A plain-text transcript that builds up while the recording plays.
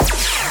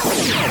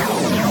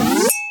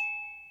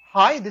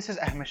Hi, this is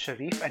Ahmed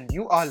Sharif, and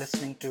you are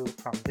listening to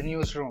From the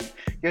Newsroom,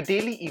 your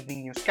daily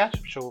evening news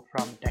catch-up show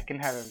from Deccan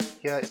Herald.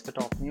 Here is the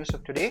top news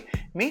of today,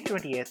 May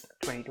 20th,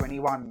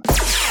 2021.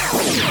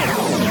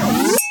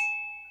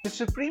 The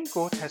Supreme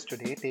Court has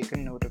today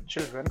taken note of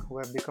children who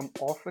have become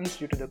orphans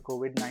due to the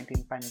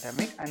COVID-19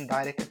 pandemic and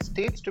directed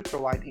states to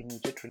provide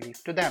immediate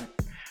relief to them.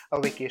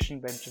 A vacation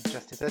bench of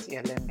Justices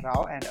L.N.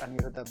 Rao and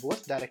Aniruddha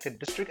Bose directed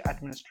district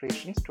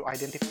administrations to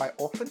identify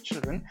orphan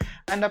children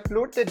and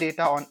upload the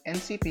data on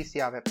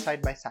NCPCR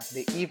website by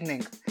Saturday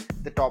evening.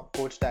 The top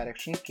court's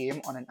direction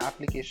came on an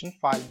application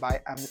filed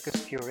by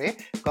amicus curiae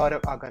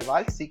Gaurav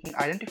Agarwal seeking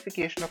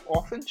identification of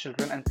orphan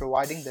children and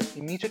providing them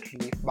immediate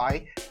relief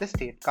by the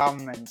state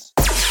governments.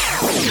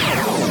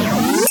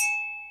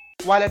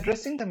 While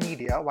addressing the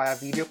media via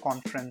video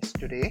conference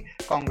today,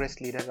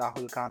 Congress leader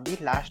Rahul Gandhi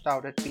lashed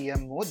out at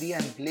PM Modi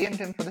and blamed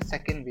him for the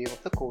second wave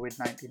of the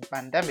COVID-19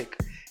 pandemic.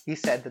 He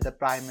said that the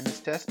Prime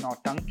Minister's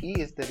Nautanki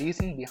is the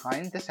reason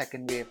behind the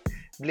second wave.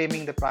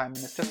 Blaming the Prime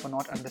Minister for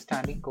not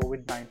understanding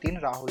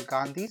COVID-19, Rahul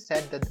Gandhi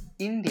said that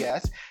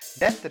India's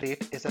death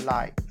rate is a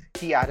lie.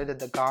 He added that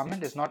the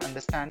government is not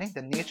understanding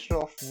the nature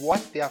of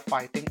what they are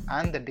fighting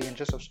and the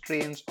dangers of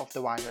strains of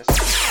the virus.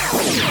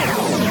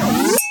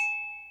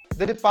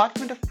 The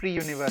Department of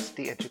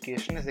Pre-University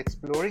Education is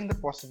exploring the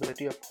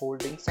possibility of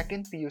holding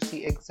second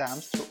PUC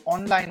exams through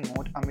online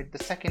mode amid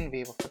the second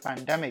wave of the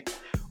pandemic.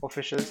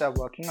 Officials are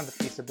working on the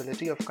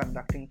feasibility of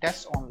conducting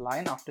tests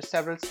online after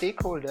several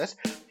stakeholders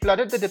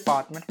flooded the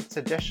department with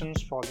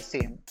suggestions for the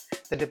same.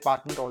 The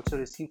department also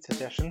received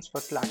suggestions for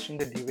slashing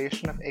the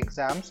duration of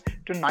exams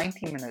to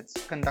 90 minutes,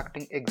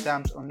 conducting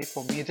exams only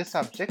for major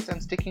subjects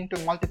and sticking to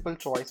multiple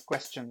choice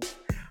questions.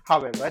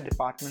 However,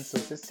 department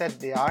sources said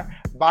they are,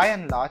 by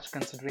and large,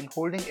 considering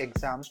holding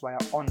exams via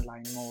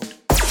online mode.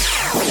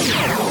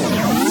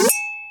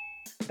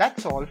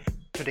 That's all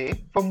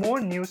today. For more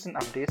news and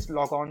updates,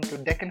 log on to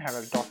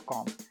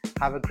DeccanHerald.com.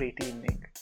 Have a great evening.